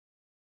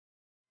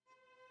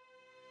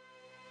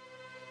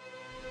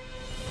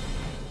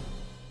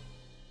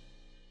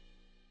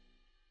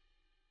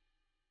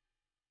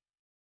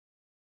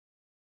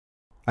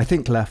I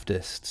think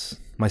leftists,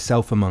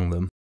 myself among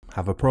them,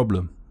 have a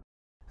problem.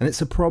 And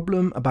it's a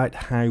problem about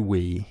how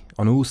we,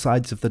 on all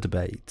sides of the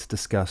debate,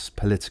 discuss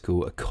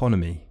political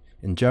economy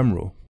in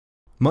general.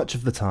 Much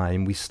of the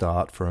time we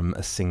start from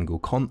a single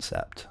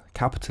concept,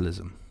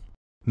 capitalism.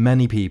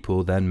 Many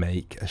people then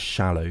make a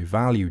shallow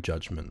value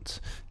judgment,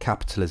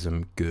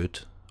 capitalism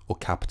good or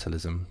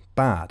capitalism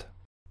bad.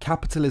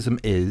 Capitalism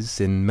is,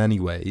 in many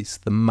ways,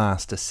 the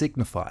master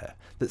signifier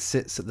that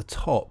sits at the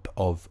top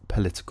of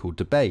political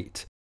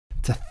debate.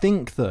 To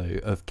think, though,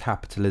 of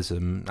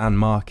capitalism and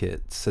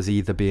markets as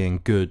either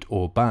being good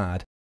or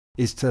bad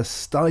is to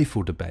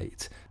stifle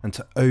debate and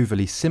to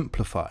overly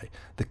simplify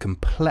the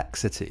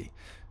complexity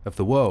of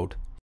the world.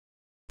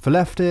 For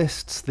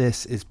leftists,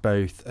 this is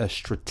both a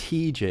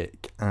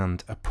strategic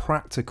and a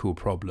practical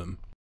problem.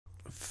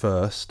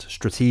 First,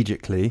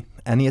 strategically,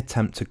 any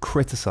attempt to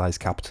criticise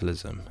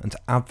capitalism and to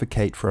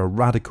advocate for a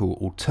radical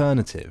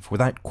alternative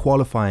without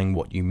qualifying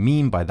what you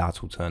mean by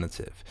that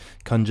alternative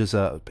conjures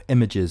up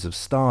images of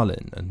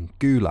Stalin and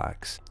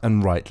gulags,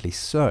 and rightly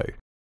so.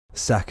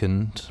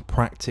 Second,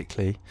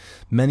 practically,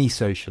 many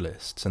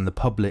socialists and the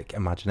public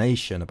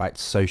imagination about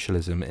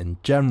socialism in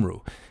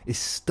general is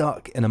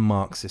stuck in a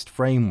Marxist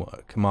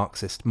framework, a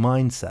Marxist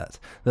mindset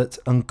that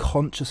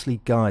unconsciously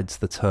guides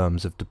the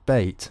terms of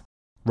debate.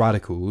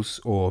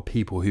 Radicals, or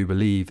people who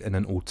believe in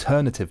an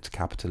alternative to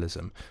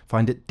capitalism,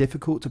 find it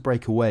difficult to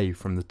break away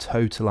from the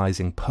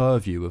totalising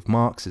purview of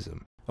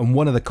Marxism. And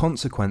one of the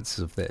consequences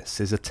of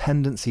this is a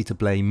tendency to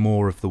blame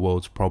more of the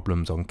world's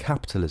problems on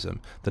capitalism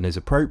than is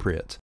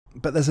appropriate.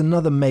 But there's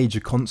another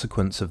major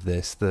consequence of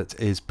this that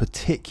is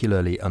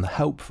particularly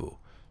unhelpful.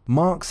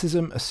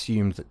 Marxism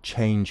assumed that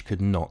change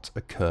could not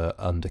occur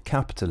under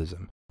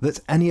capitalism, that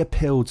any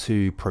appeal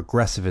to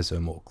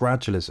progressivism or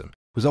gradualism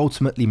was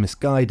ultimately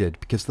misguided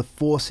because the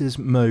forces,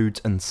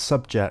 modes and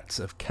subjects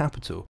of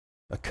capital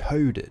are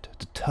coded,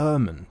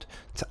 determined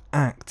to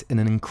act in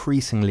an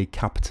increasingly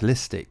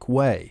capitalistic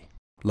way.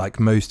 Like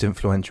most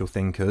influential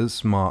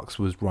thinkers, Marx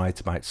was right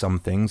about some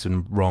things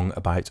and wrong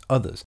about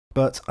others.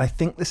 But I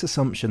think this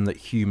assumption that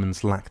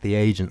humans lack the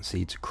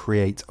agency to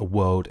create a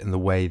world in the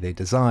way they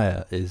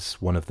desire is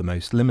one of the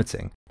most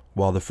limiting,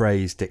 while the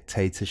phrase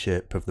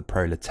dictatorship of the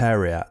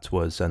proletariat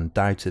was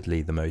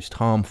undoubtedly the most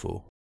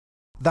harmful.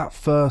 That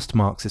first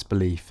Marxist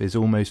belief is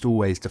almost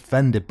always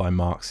defended by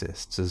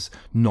Marxists as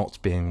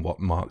not being what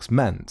Marx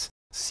meant.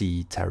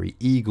 See Terry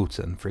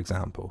Eagleton, for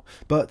example.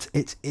 But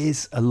it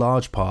is a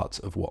large part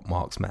of what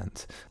Marx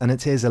meant, and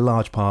it is a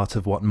large part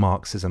of what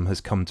Marxism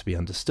has come to be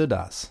understood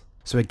as.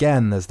 So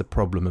again, there's the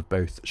problem of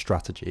both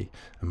strategy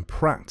and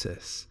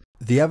practice.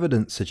 The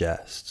evidence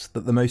suggests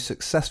that the most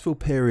successful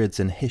periods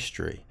in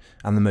history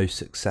and the most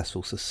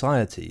successful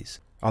societies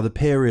are the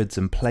periods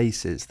and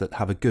places that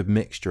have a good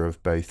mixture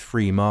of both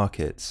free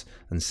markets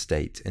and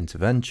state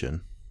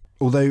intervention.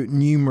 Although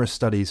numerous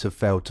studies have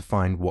failed to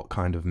find what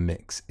kind of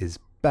mix is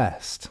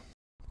best.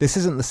 This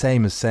isn't the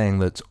same as saying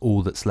that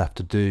all that's left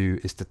to do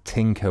is to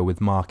tinker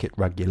with market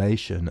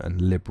regulation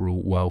and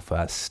liberal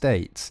welfare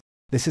states.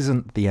 This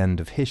isn't the end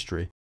of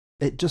history.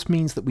 It just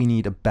means that we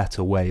need a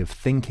better way of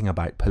thinking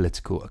about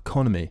political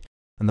economy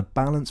and the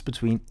balance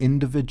between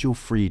individual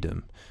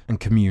freedom and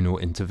communal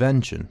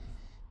intervention.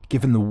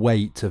 Given the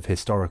weight of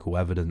historical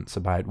evidence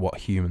about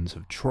what humans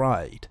have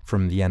tried,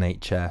 from the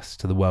NHS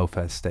to the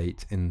welfare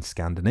state in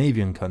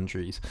Scandinavian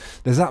countries,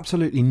 there's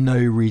absolutely no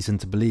reason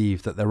to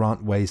believe that there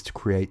aren't ways to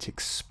create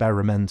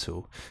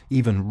experimental,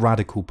 even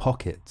radical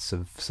pockets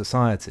of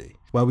society,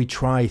 where we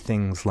try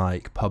things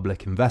like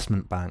public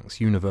investment banks,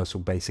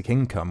 universal basic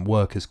income,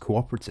 workers'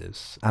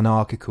 cooperatives,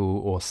 anarchical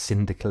or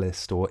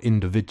syndicalist or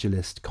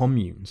individualist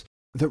communes.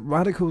 That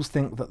radicals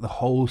think that the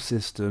whole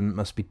system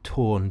must be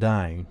torn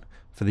down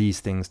for these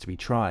things to be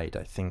tried,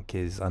 I think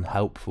is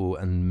unhelpful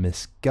and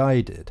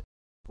misguided.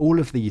 All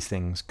of these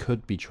things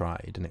could be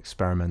tried and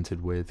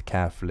experimented with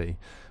carefully,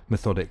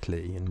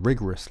 methodically and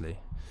rigorously.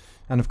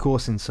 And of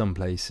course in some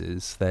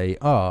places they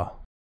are.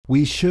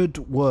 We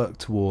should work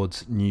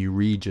towards new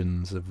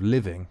regions of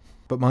living.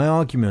 But my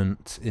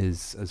argument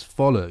is as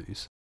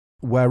follows.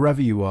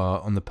 Wherever you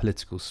are on the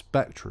political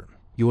spectrum,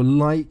 you're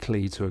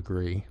likely to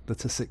agree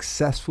that a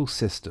successful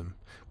system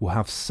will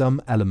have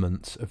some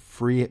elements of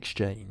free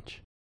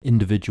exchange,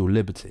 individual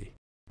liberty,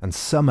 and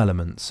some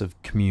elements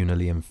of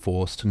communally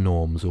enforced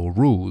norms or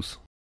rules.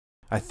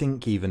 I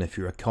think even if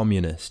you're a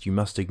communist, you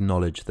must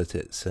acknowledge that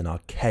it's an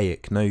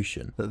archaic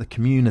notion that the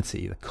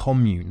community, the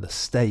commune, the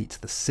state,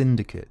 the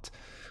syndicate,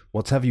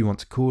 whatever you want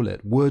to call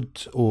it,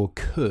 would or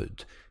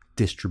could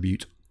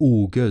distribute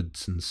all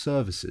goods and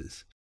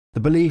services. The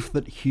belief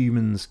that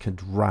humans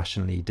could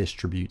rationally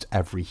distribute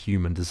every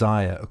human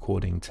desire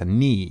according to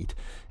need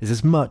is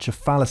as much a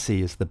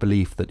fallacy as the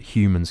belief that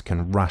humans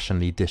can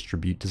rationally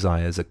distribute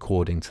desires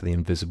according to the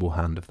invisible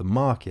hand of the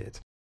market.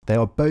 They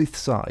are both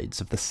sides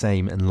of the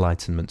same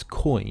Enlightenment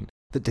coin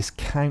that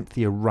discount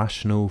the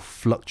irrational,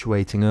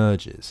 fluctuating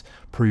urges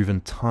proven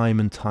time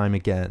and time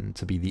again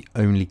to be the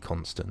only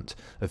constant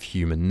of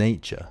human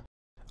nature.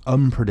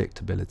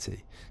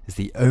 Unpredictability is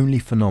the only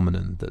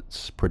phenomenon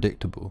that's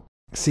predictable.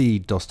 See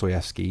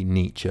Dostoevsky,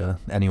 Nietzsche,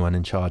 anyone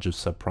in charge of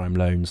subprime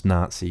loans,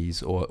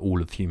 Nazis, or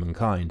all of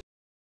humankind.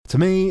 To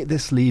me,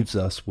 this leaves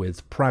us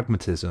with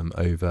pragmatism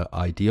over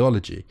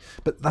ideology,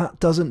 but that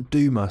doesn't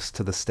doom us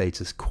to the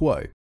status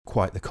quo,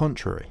 quite the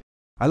contrary.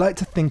 I like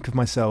to think of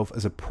myself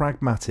as a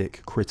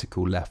pragmatic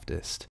critical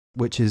leftist,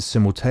 which is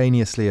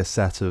simultaneously a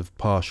set of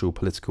partial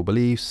political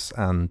beliefs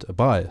and a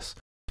bias.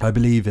 I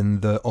believe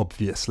in the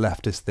obvious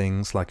leftist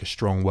things like a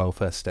strong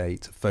welfare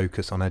state,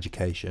 focus on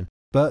education,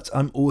 but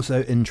I'm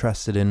also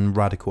interested in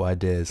radical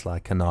ideas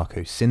like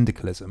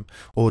anarcho-syndicalism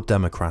or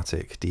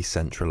democratic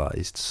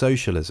decentralised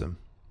socialism.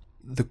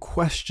 The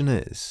question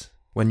is,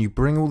 when you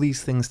bring all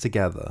these things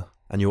together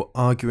and you're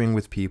arguing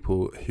with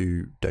people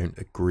who don't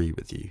agree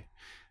with you,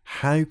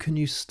 how can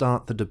you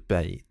start the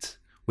debate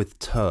with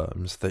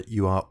terms that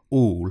you are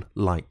all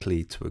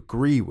likely to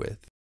agree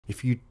with?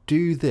 If you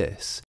do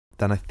this,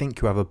 then I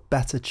think you have a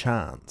better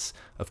chance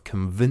of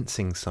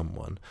convincing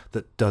someone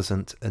that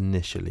doesn't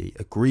initially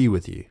agree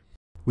with you.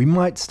 We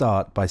might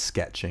start by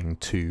sketching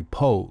two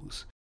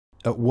poles.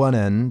 At one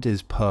end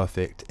is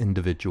perfect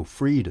individual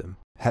freedom,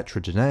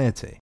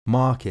 heterogeneity,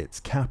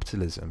 markets,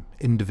 capitalism,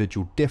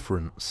 individual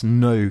difference,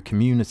 no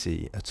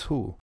community at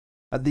all.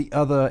 At the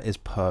other is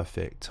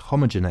perfect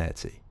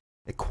homogeneity,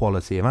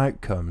 equality of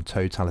outcome,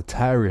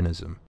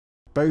 totalitarianism.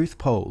 Both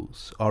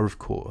poles are, of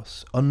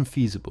course,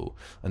 unfeasible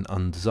and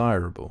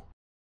undesirable.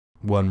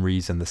 One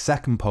reason the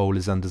second pole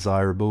is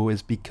undesirable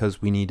is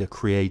because we need a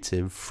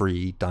creative,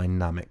 free,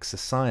 dynamic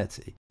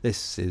society.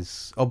 This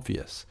is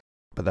obvious.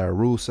 But there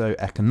are also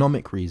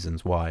economic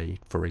reasons why,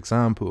 for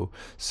example,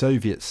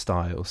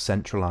 Soviet-style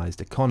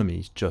centralised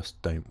economies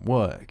just don't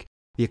work.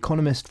 The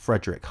economist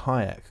Friedrich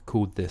Hayek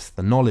called this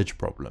the knowledge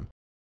problem,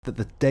 that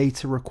the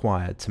data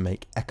required to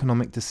make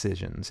economic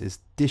decisions is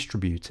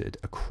distributed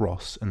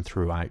across and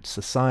throughout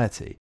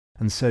society,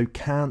 and so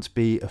can't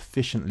be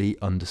efficiently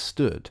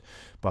understood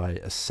by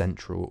a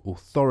central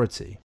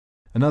authority.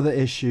 Another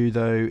issue,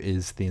 though,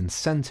 is the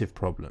incentive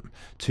problem.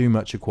 Too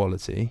much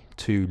equality,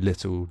 too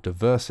little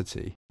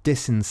diversity,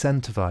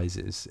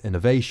 disincentivises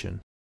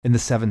innovation. In the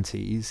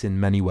 70s, in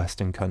many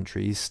Western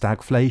countries,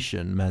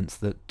 stagflation meant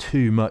that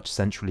too much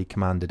centrally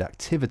commanded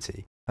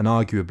activity, and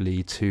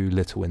arguably too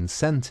little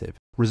incentive,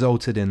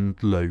 resulted in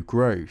low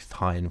growth,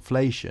 high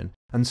inflation,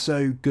 and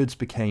so goods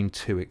became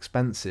too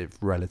expensive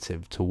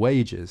relative to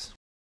wages.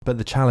 But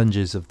the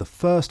challenges of the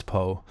first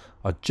pole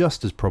are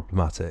just as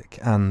problematic,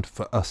 and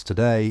for us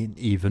today,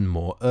 even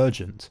more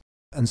urgent.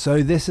 And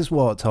so this is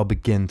what I'll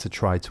begin to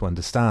try to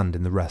understand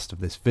in the rest of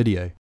this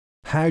video.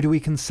 How do we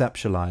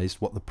conceptualise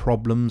what the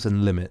problems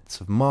and limits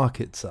of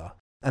markets are?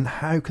 And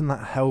how can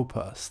that help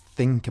us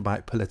think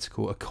about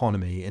political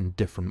economy in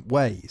different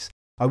ways?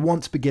 I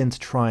want to begin to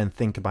try and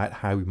think about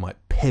how we might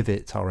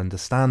pivot our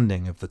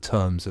understanding of the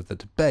terms of the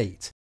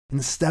debate.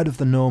 Instead of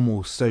the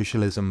normal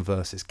socialism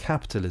versus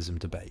capitalism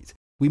debate,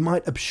 we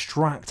might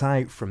abstract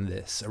out from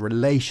this a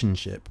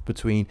relationship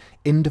between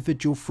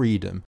individual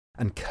freedom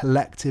and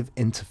collective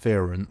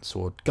interference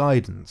or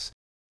guidance.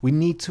 We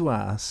need to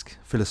ask,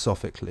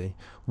 philosophically,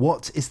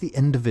 what is the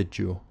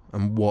individual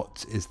and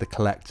what is the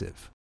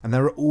collective? And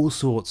there are all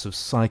sorts of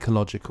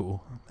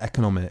psychological,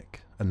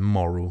 economic and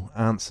moral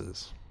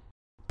answers.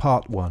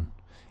 Part 1.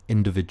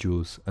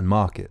 Individuals and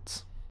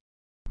markets.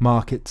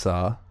 Markets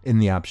are, in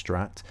the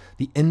abstract,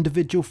 the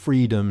individual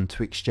freedom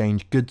to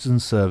exchange goods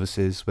and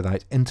services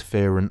without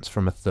interference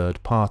from a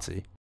third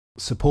party,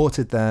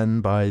 supported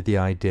then by the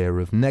idea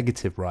of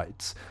negative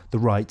rights, the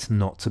right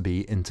not to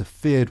be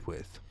interfered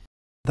with.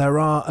 There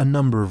are a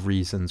number of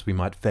reasons we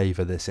might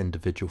favour this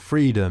individual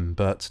freedom,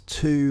 but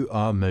two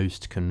are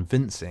most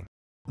convincing.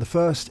 The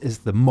first is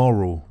the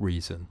moral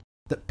reason,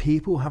 that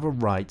people have a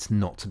right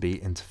not to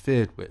be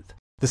interfered with.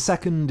 The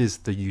second is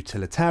the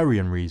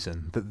utilitarian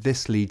reason, that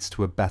this leads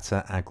to a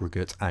better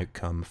aggregate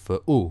outcome for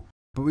all.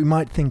 But we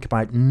might think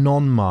about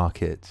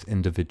non-market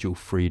individual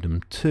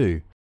freedom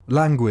too.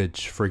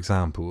 Language, for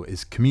example,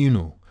 is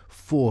communal,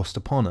 forced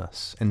upon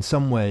us, in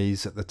some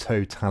ways at the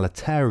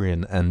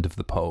totalitarian end of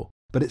the pole,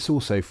 but it's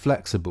also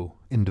flexible,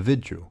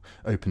 individual,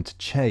 open to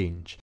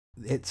change.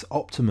 Its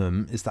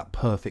optimum is that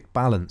perfect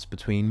balance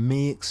between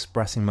me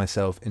expressing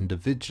myself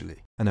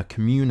individually and a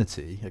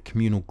community, a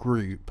communal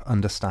group,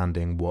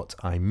 understanding what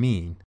I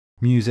mean.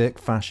 Music,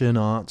 fashion,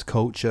 art,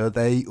 culture,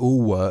 they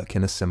all work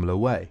in a similar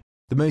way.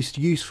 The most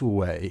useful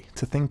way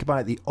to think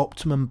about the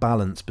optimum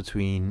balance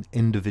between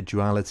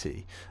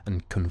individuality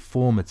and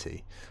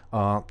conformity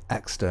are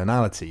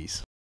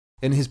externalities.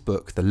 In his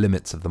book, The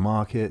Limits of the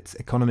Market,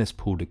 economist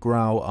Paul de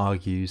Grauwe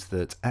argues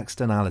that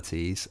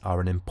externalities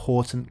are an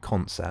important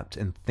concept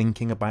in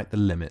thinking about the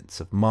limits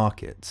of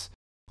markets.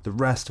 The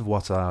rest of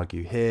what I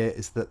argue here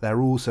is that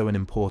they're also an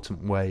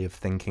important way of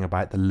thinking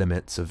about the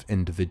limits of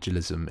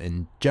individualism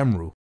in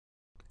general.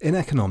 In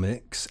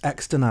economics,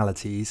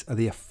 externalities are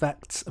the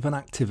effects of an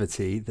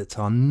activity that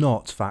are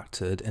not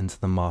factored into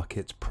the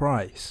market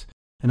price.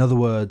 In other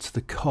words,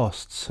 the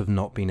costs have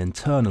not been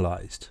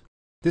internalised.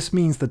 This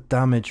means the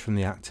damage from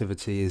the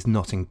activity is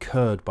not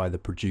incurred by the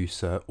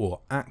producer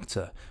or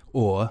actor,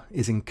 or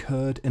is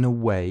incurred in a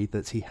way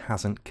that he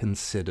hasn't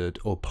considered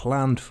or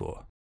planned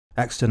for.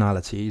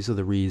 Externalities are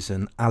the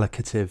reason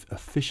allocative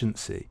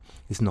efficiency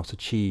is not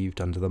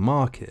achieved under the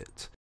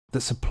market,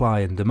 that supply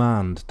and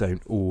demand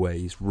don't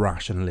always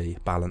rationally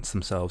balance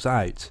themselves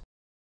out.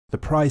 The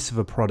price of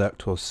a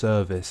product or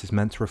service is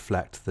meant to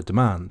reflect the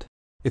demand.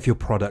 If your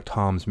product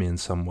harms me in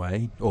some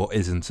way, or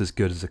isn't as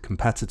good as a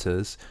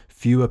competitor's,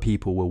 fewer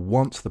people will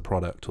want the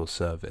product or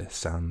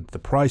service and the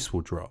price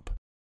will drop.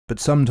 But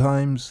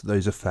sometimes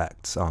those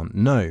effects aren't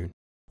known,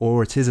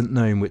 or it isn't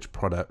known which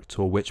product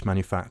or which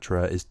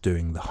manufacturer is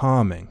doing the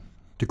harming.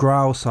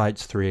 Grauwe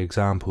cites 3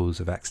 examples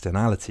of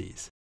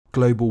externalities.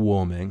 Global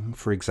warming,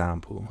 for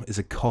example, is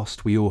a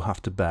cost we all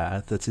have to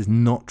bear that is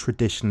not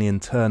traditionally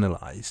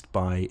internalised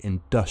by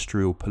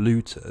industrial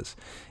polluters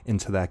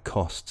into their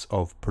costs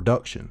of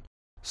production.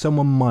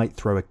 Someone might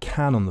throw a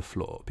can on the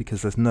floor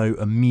because there's no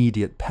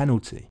immediate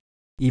penalty,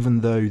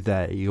 even though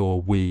they or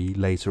we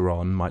later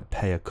on might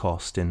pay a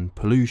cost in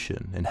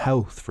pollution, in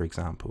health for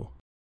example.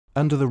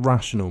 Under the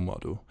rational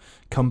model,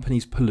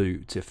 companies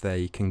pollute if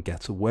they can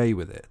get away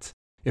with it,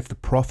 if the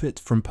profit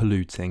from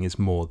polluting is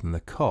more than the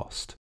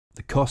cost.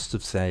 The costs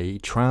of, say,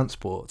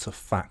 transport are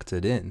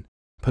factored in.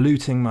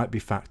 Polluting might be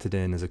factored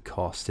in as a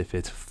cost if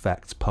it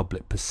affects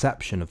public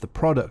perception of the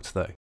product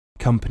though.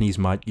 Companies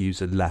might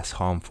use a less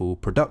harmful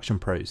production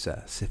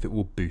process if it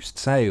will boost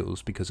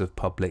sales because of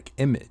public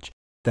image.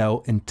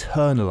 They'll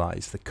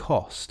internalise the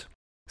cost.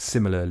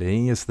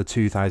 Similarly, as the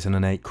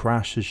 2008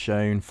 crash has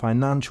shown,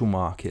 financial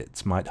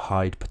markets might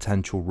hide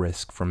potential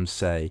risk from,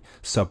 say,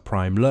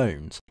 subprime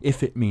loans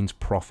if it means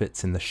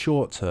profits in the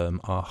short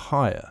term are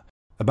higher.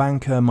 A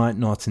banker might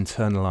not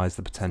internalise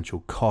the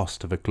potential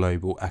cost of a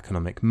global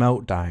economic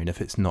meltdown if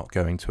it's not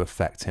going to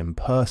affect him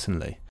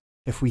personally.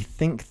 If we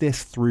think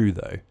this through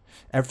though,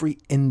 every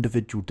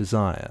individual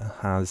desire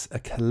has a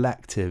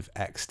collective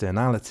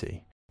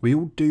externality. We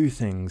all do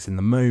things in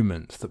the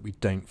moment that we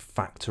don't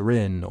factor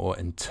in or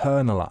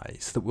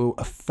internalise that will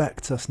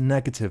affect us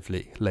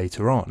negatively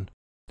later on.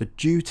 The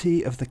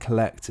duty of the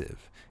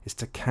collective is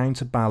to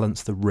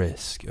counterbalance the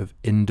risk of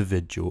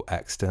individual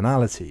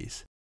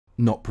externalities.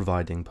 Not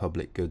providing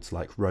public goods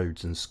like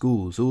roads and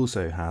schools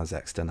also has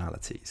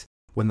externalities.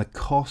 When the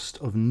cost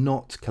of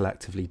not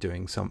collectively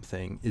doing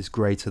something is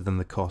greater than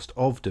the cost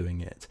of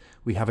doing it,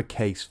 we have a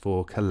case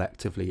for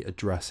collectively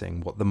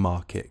addressing what the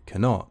market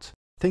cannot.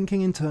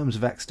 Thinking in terms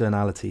of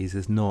externalities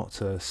is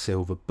not a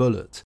silver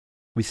bullet.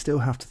 We still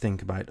have to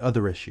think about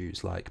other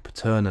issues like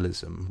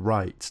paternalism,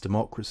 rights,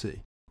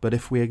 democracy. But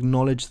if we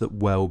acknowledge that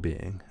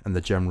well-being and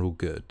the general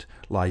good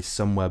lies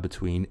somewhere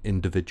between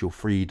individual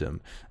freedom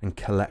and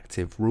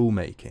collective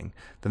rulemaking,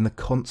 then the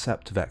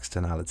concept of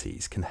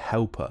externalities can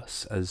help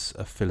us as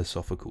a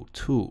philosophical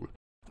tool.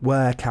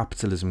 Where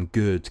capitalism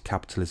good,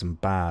 capitalism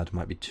bad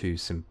might be too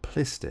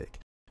simplistic,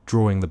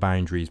 drawing the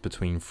boundaries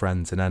between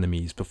friends and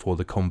enemies before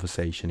the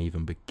conversation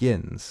even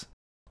begins.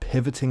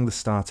 Pivoting the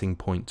starting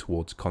point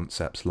towards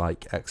concepts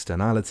like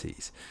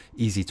externalities,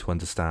 easy to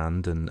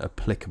understand and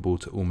applicable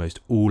to almost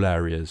all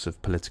areas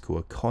of political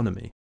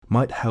economy,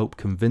 might help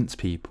convince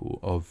people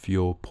of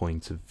your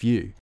point of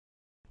view.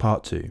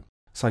 Part 2.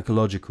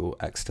 Psychological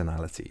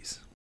externalities.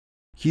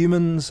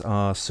 Humans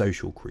are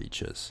social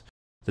creatures.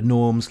 The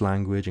norms,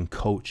 language and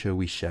culture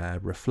we share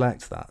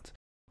reflect that.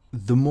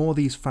 The more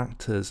these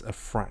factors are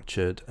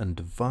fractured and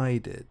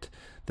divided,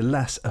 the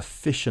less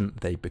efficient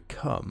they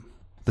become.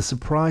 The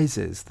surprise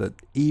is that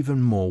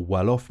even more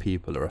well-off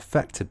people are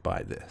affected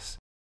by this.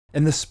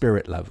 In the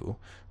spirit level,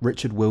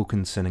 Richard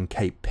Wilkinson and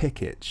Kate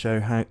Pickett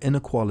show how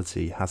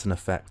inequality has an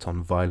effect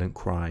on violent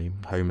crime,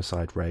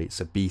 homicide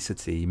rates,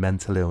 obesity,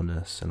 mental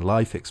illness, and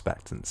life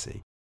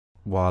expectancy,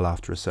 while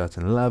after a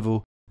certain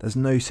level, there's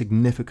no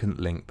significant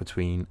link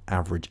between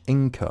average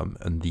income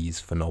and these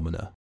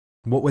phenomena.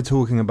 What we're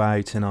talking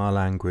about in our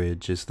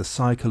language is the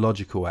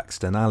psychological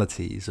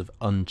externalities of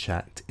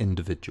unchecked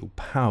individual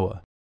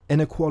power.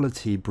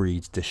 Inequality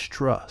breeds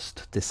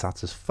distrust,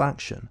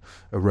 dissatisfaction,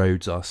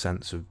 erodes our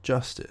sense of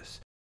justice,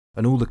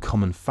 and all the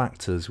common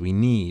factors we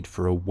need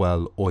for a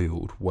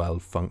well-oiled,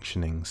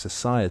 well-functioning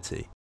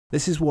society.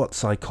 This is what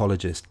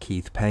psychologist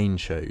Keith Payne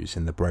shows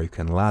in The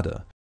Broken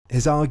Ladder.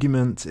 His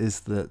argument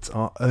is that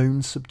our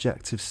own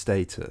subjective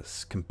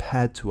status,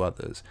 compared to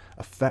others,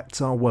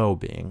 affects our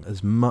well-being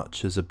as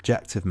much as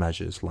objective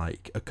measures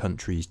like a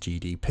country's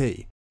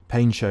GDP.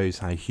 Payne shows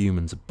how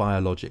humans are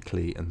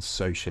biologically and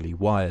socially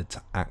wired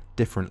to act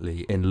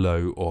differently in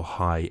low or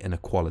high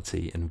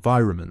inequality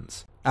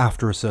environments.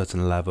 After a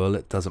certain level,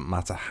 it doesn't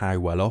matter how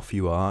well off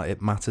you are,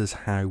 it matters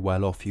how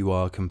well off you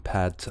are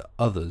compared to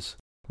others.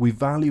 We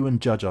value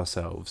and judge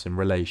ourselves in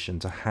relation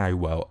to how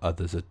well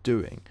others are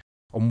doing,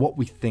 on what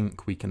we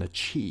think we can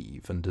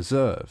achieve and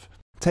deserve.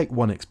 Take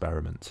one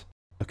experiment.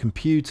 A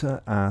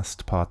computer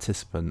asked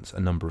participants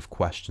a number of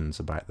questions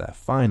about their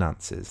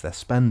finances, their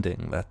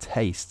spending, their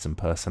tastes and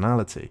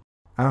personality.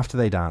 After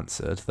they'd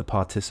answered, the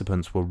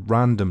participants were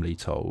randomly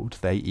told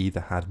they either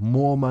had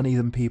more money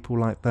than people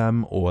like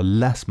them or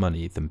less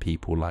money than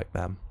people like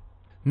them.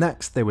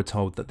 Next, they were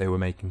told that they were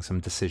making some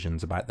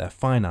decisions about their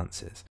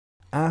finances.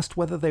 Asked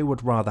whether they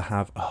would rather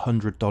have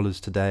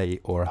 $100 today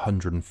or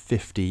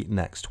 $150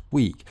 next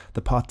week,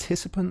 the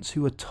participants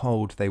who were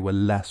told they were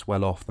less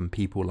well off than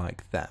people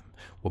like them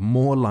were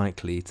more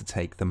likely to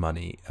take the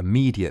money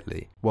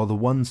immediately, while the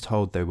ones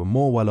told they were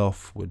more well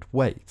off would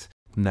wait.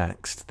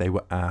 Next, they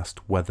were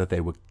asked whether they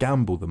would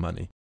gamble the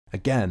money.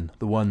 Again,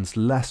 the ones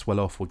less well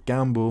off would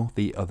gamble,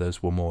 the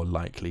others were more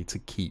likely to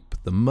keep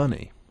the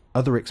money.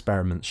 Other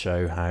experiments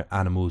show how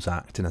animals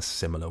act in a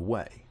similar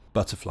way.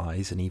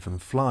 Butterflies and even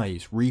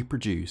flies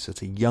reproduce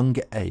at a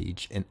younger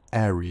age in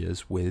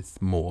areas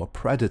with more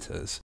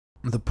predators.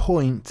 The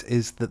point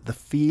is that the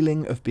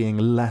feeling of being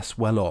less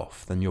well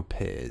off than your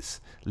peers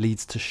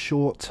leads to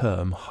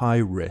short-term,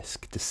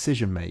 high-risk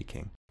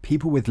decision-making.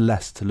 People with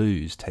less to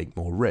lose take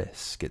more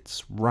risk.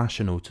 It's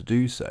rational to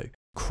do so.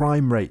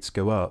 Crime rates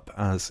go up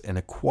as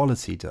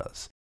inequality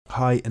does.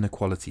 High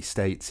inequality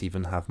states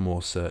even have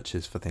more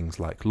searches for things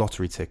like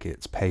lottery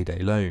tickets, payday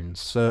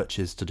loans,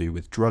 searches to do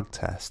with drug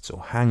tests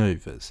or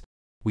hangovers.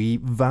 We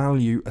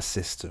value a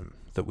system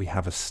that we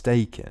have a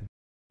stake in.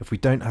 If we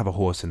don't have a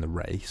horse in the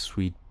race,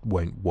 we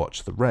won't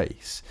watch the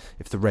race.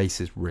 If the race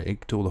is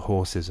rigged or the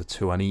horses are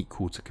too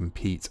unequal to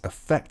compete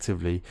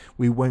effectively,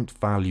 we won't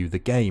value the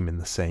game in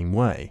the same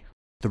way.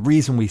 The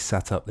reason we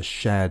set up the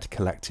shared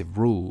collective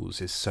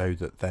rules is so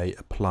that they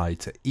apply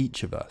to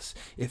each of us.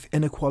 If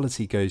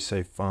inequality goes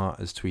so far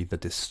as to either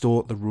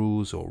distort the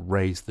rules or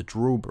raise the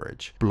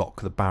drawbridge,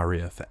 block the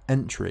barrier for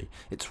entry,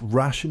 it's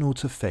rational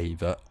to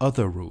favour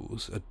other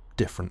rules, a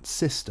different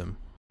system.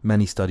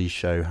 Many studies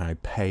show how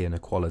pay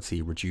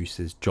inequality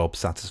reduces job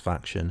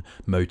satisfaction,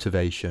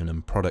 motivation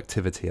and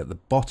productivity at the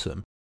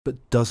bottom,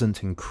 but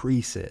doesn't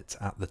increase it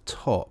at the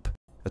top.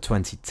 A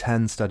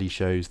 2010 study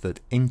shows that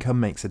income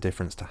makes a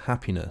difference to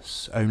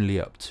happiness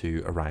only up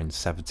to around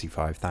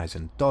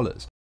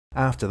 $75,000.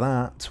 After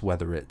that,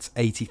 whether it's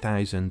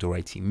 $80,000 or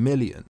 $80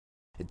 million,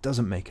 it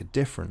doesn't make a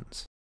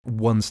difference.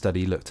 One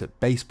study looked at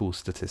baseball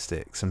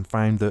statistics and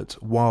found that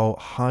while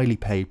highly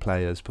paid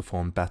players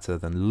performed better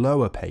than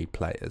lower paid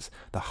players,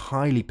 the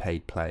highly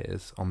paid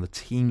players on the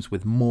teams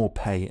with more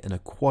pay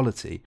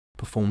inequality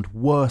performed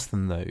worse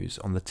than those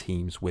on the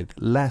teams with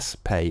less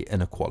pay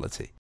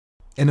inequality.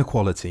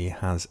 Inequality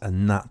has a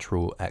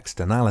natural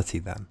externality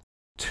then.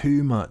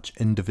 Too much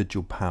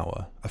individual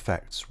power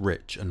affects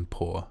rich and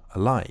poor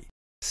alike.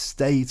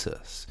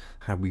 Status,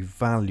 how we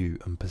value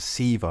and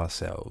perceive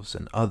ourselves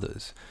and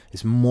others,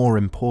 is more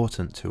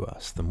important to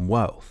us than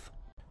wealth.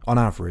 On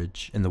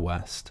average, in the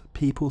West,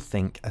 people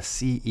think a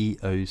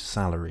CEO's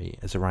salary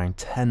is around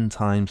 10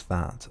 times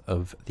that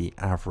of the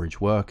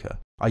average worker.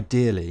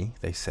 Ideally,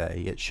 they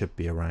say, it should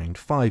be around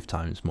 5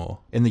 times more.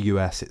 In the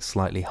US, it's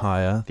slightly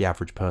higher. The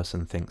average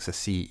person thinks a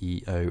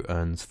CEO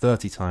earns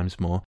 30 times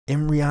more.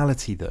 In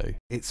reality, though,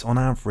 it's on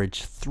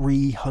average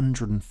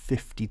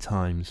 350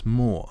 times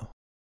more.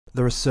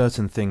 There are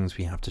certain things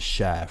we have to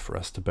share for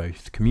us to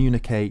both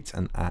communicate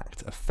and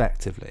act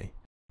effectively.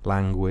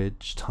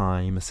 Language,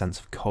 time, a sense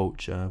of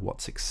culture,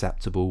 what's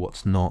acceptable,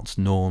 what's not,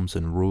 norms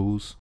and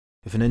rules.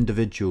 If an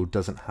individual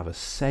doesn't have a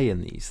say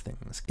in these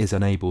things, is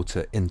unable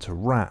to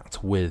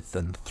interact with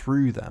and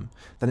through them,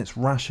 then it's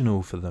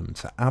rational for them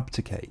to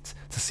abdicate,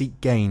 to seek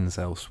gains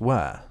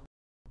elsewhere.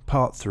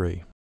 Part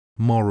 3.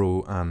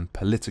 Moral and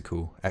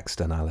political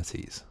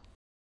externalities.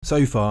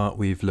 So far,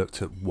 we've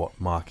looked at what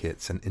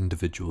markets and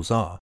individuals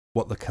are,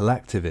 what the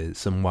collective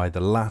is, and why the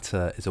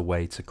latter is a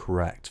way to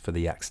correct for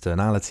the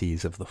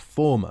externalities of the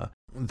former.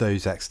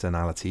 Those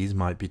externalities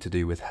might be to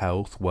do with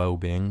health,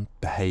 well-being,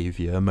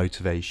 behaviour,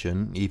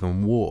 motivation,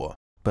 even war.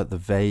 But the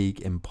vague,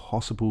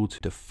 impossible to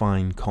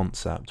define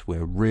concept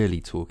we're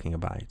really talking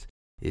about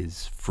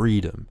is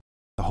freedom.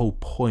 The whole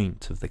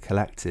point of the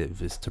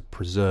collective is to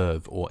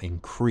preserve or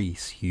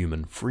increase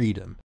human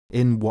freedom.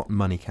 In What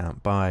Money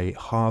Can't Buy,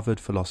 Harvard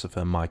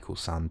philosopher Michael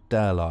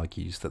Sandel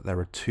argues that there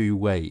are 2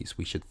 ways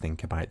we should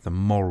think about the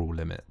moral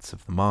limits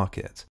of the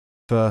market.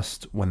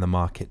 First, when the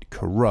market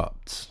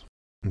corrupts,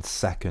 and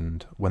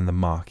second, when the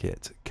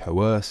market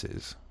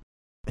coerces.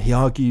 He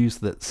argues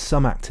that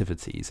some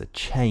activities are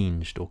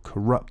changed or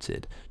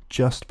corrupted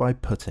just by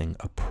putting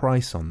a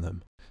price on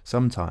them.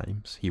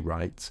 Sometimes, he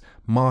writes,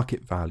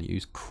 market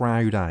values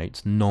crowd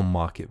out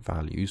non-market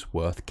values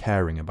worth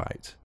caring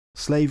about.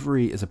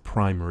 Slavery is a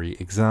primary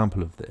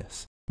example of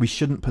this. We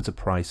shouldn't put a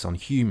price on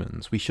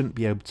humans. We shouldn't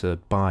be able to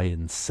buy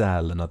and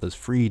sell another's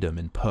freedom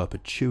in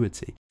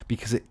perpetuity,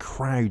 because it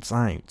crowds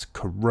out,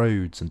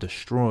 corrodes and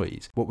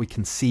destroys what we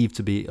conceive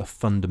to be a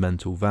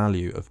fundamental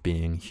value of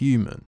being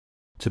human,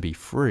 to be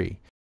free.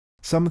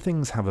 Some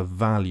things have a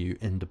value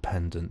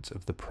independent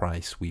of the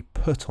price we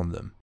put on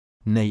them.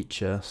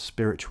 Nature,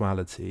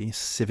 spirituality,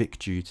 civic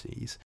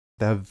duties,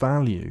 their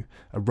value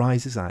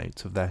arises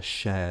out of their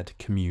shared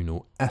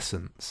communal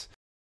essence.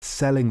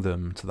 Selling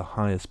them to the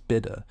highest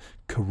bidder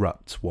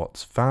corrupts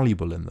what's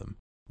valuable in them,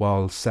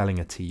 while selling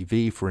a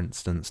TV, for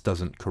instance,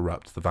 doesn't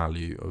corrupt the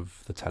value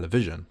of the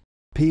television.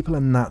 People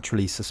are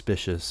naturally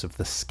suspicious of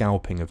the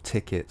scalping of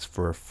tickets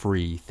for a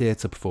free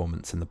theatre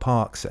performance in the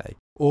park, say.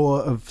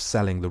 or of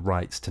selling the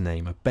rights to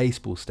name a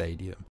baseball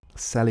stadium.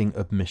 Selling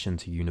admission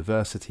to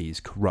universities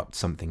corrupts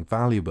something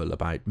valuable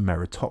about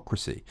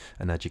meritocracy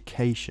and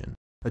education.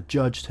 A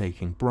judge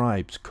taking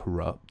bribes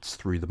corrupts,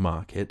 through the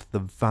market, the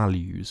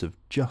values of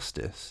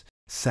justice.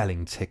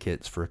 Selling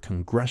tickets for a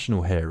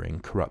congressional hearing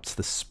corrupts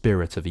the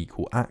spirit of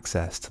equal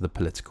access to the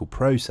political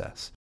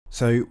process.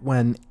 So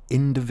when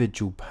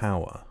individual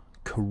power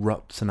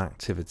corrupts an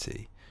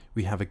activity,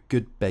 we have a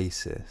good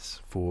basis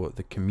for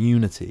the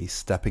community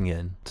stepping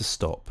in to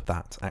stop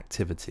that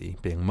activity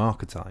being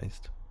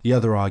marketised. The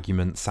other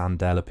argument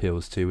Sandel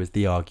appeals to is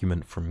the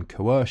argument from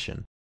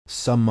coercion.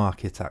 Some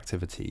market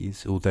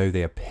activities, although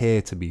they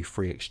appear to be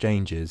free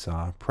exchanges,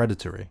 are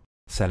predatory.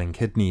 Selling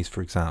kidneys,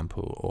 for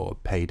example, or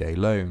payday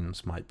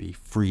loans might be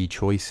free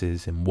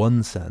choices in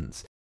one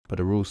sense, but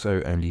are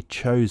also only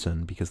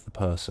chosen because the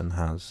person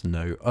has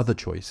no other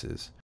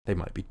choices. They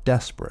might be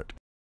desperate.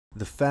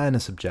 The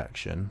fairness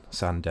objection,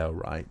 Sandel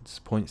writes,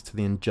 points to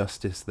the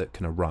injustice that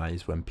can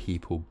arise when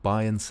people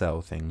buy and sell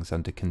things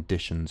under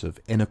conditions of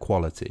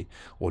inequality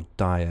or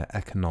dire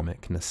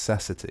economic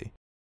necessity.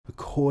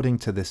 According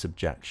to this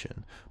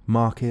objection,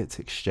 market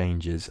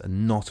exchanges are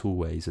not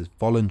always as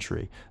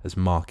voluntary as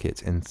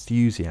market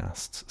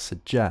enthusiasts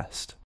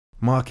suggest.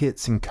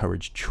 Markets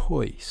encourage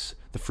choice,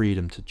 the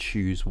freedom to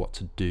choose what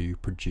to do,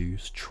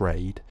 produce,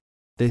 trade.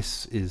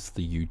 This is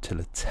the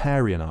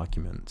utilitarian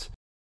argument.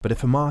 But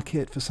if a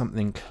market for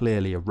something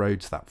clearly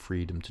erodes that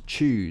freedom to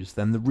choose,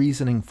 then the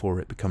reasoning for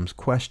it becomes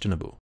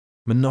questionable.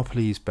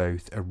 Monopolies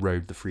both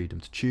erode the freedom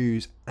to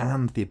choose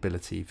and the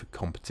ability for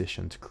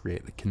competition to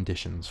create the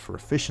conditions for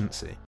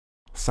efficiency.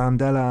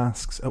 Sandel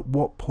asks, at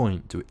what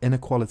point do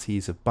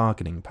inequalities of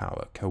bargaining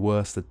power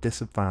coerce the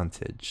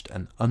disadvantaged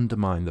and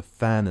undermine the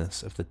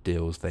fairness of the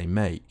deals they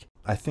make?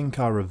 I think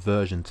our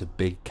aversion to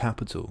big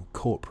capital,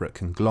 corporate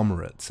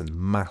conglomerates and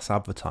mass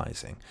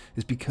advertising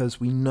is because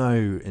we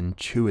know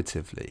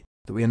intuitively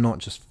that we are not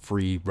just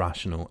free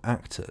rational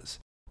actors.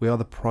 We are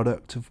the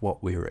product of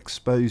what we are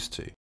exposed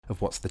to,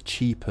 of what's the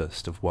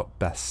cheapest, of what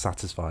best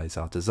satisfies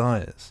our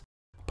desires.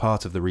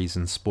 Part of the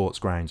reason sports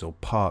grounds or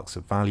parks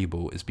are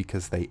valuable is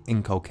because they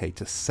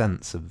inculcate a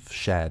sense of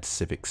shared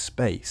civic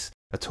space,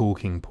 a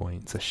talking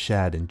point, a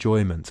shared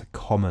enjoyment, a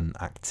common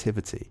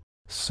activity,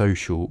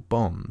 social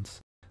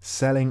bonds.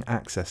 Selling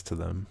access to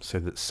them so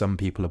that some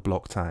people are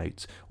blocked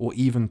out, or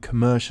even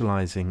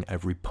commercialising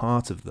every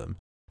part of them,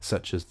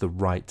 such as the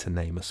right to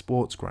name a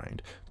sports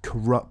ground,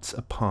 corrupts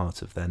a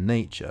part of their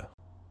nature.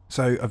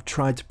 So I've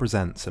tried to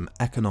present some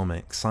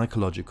economic,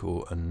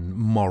 psychological and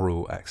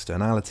moral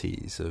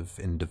externalities of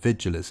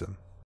individualism.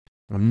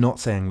 I'm not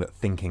saying that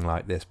thinking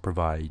like this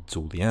provides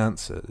all the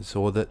answers,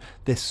 or that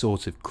this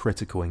sort of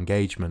critical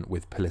engagement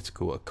with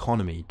political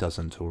economy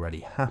doesn't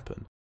already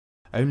happen.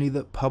 Only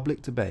that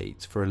public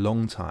debate for a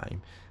long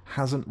time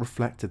hasn't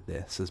reflected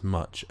this as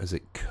much as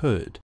it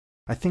could.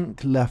 I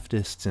think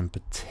leftists in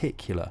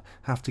particular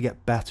have to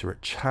get better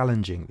at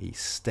challenging these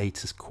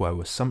status quo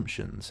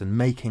assumptions and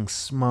making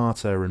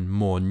smarter and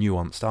more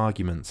nuanced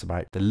arguments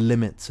about the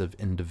limits of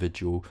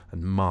individual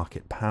and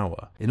market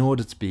power in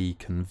order to be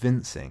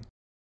convincing.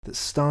 That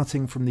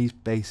starting from these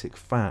basic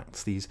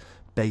facts, these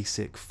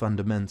basic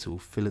fundamental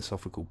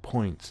philosophical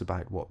points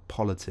about what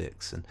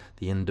politics and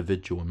the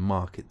individual and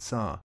markets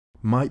are,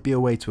 might be a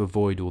way to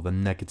avoid all the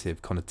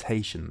negative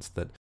connotations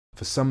that,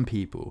 for some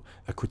people,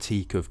 a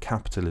critique of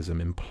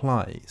capitalism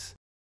implies.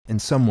 In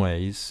some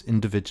ways,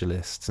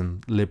 individualists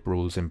and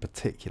liberals in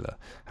particular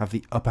have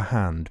the upper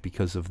hand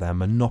because of their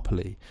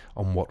monopoly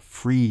on what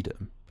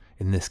freedom,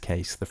 in this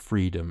case the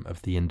freedom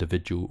of the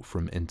individual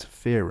from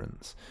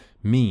interference,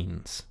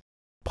 means.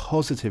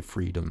 Positive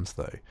freedoms,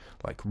 though,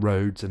 like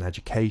roads and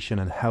education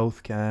and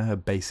healthcare, a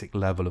basic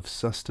level of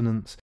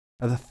sustenance,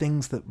 are the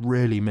things that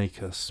really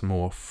make us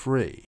more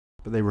free.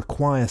 But they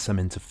require some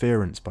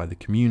interference by the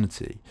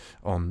community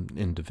on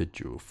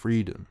individual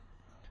freedom.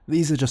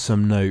 These are just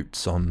some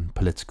notes on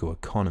political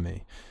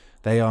economy.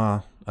 They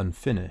are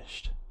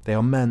unfinished. They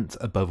are meant,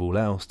 above all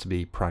else, to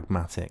be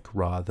pragmatic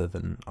rather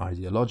than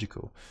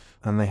ideological,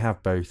 and they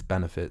have both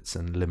benefits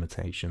and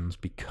limitations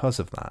because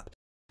of that.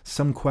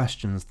 Some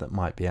questions that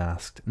might be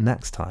asked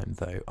next time,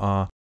 though,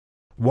 are: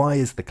 why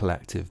is the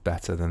collective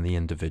better than the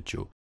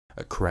individual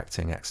at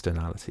correcting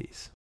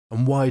externalities?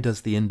 And why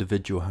does the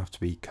individual have to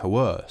be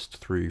coerced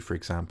through, for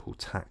example,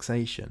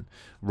 taxation,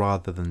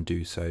 rather than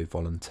do so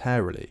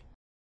voluntarily?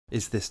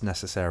 Is this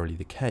necessarily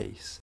the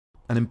case?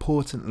 And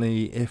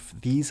importantly, if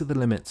these are the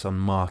limits on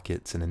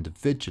markets and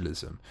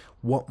individualism,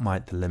 what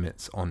might the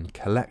limits on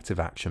collective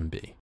action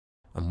be?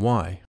 And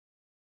why?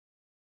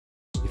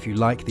 If you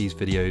like these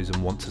videos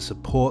and want to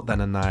support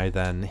Then and Now,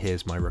 then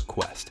here's my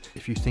request.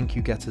 If you think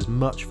you get as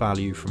much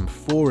value from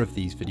 4 of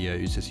these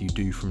videos as you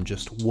do from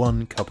just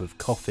 1 cup of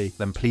coffee,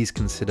 then please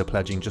consider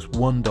pledging just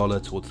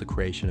 $1 towards the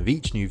creation of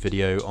each new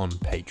video on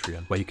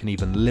Patreon, where you can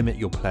even limit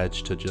your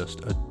pledge to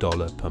just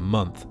 $1 per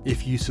month.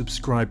 If you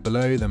subscribe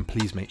below, then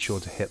please make sure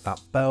to hit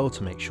that bell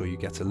to make sure you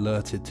get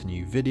alerted to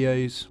new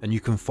videos, and you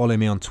can follow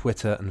me on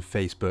Twitter and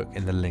Facebook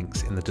in the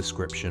links in the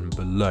description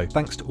below.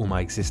 Thanks to all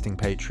my existing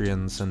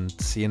Patreons, and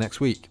see you next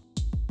week.